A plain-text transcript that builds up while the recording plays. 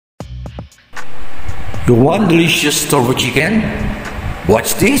You want delicious turbo chicken?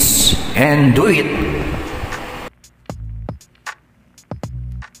 Watch this and do it.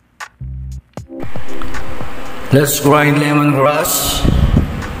 Let's grind lemongrass,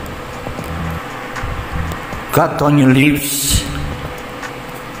 cut onion leaves,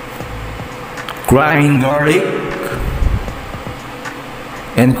 grind garlic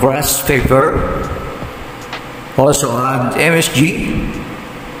and crushed pepper. Also add MSG,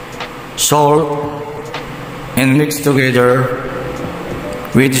 salt, and mix together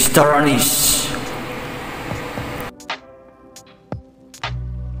with star anise.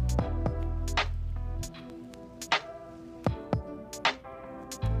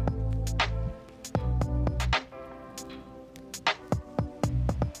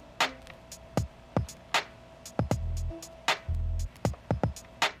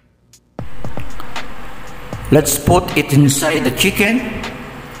 Let's put it inside the chicken,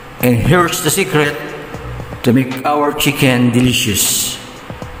 and here's the secret to make our chicken delicious.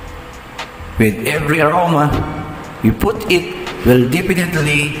 With every aroma you put, it will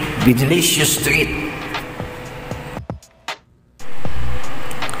definitely be delicious to eat.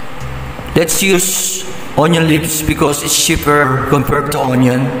 Let's use onion leaves because it's cheaper compared to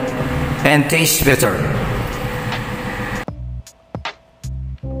onion and tastes better.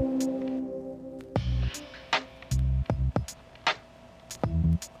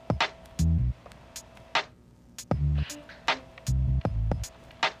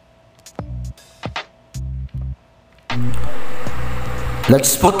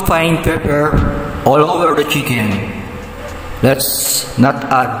 Let's put fine pepper all over the chicken. Let's not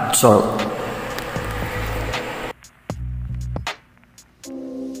add salt.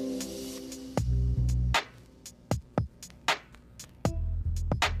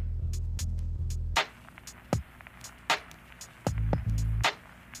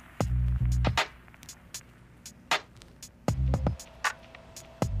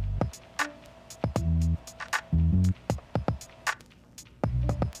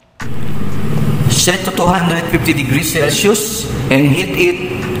 Set to 250 degrees Celsius and heat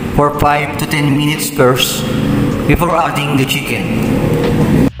it for 5 to 10 minutes first before adding the chicken.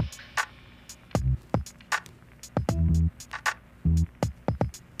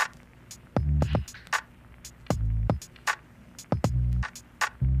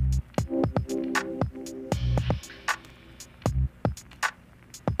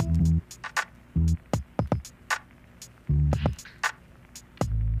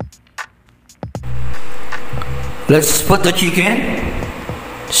 Let's put the chicken,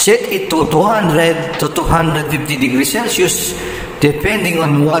 set it to 200 to 250 degrees Celsius depending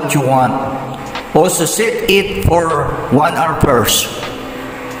on what you want. Also set it for 1 hour first.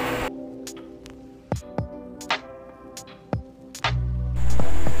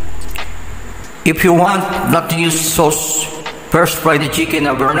 If you want not to use sauce, first fry the chicken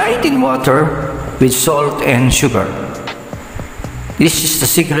overnight in water with salt and sugar. This is the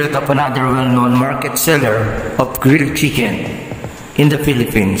secret of another well-known market seller of grilled chicken in the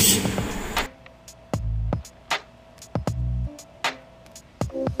Philippines.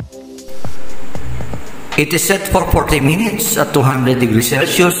 It is set for 40 minutes at 200 degrees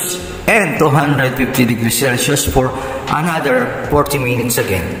Celsius and 250 degrees Celsius for another 40 minutes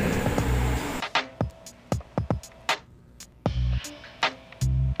again.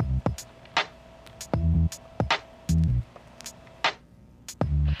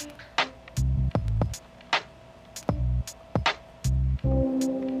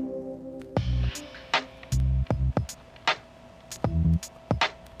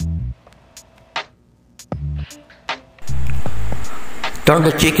 Turn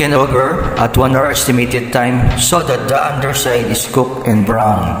the chicken over at 1 hour estimated time so that the underside is cooked and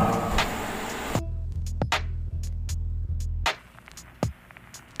brown.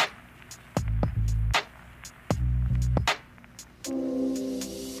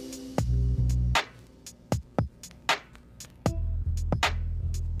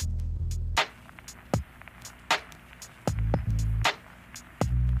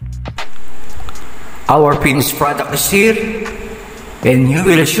 Our finished product is here, and you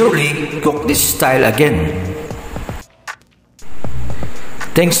will surely cook this style again.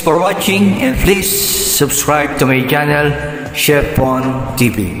 Thanks for watching, and please subscribe to my channel, ChefVon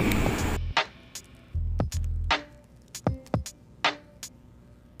TV.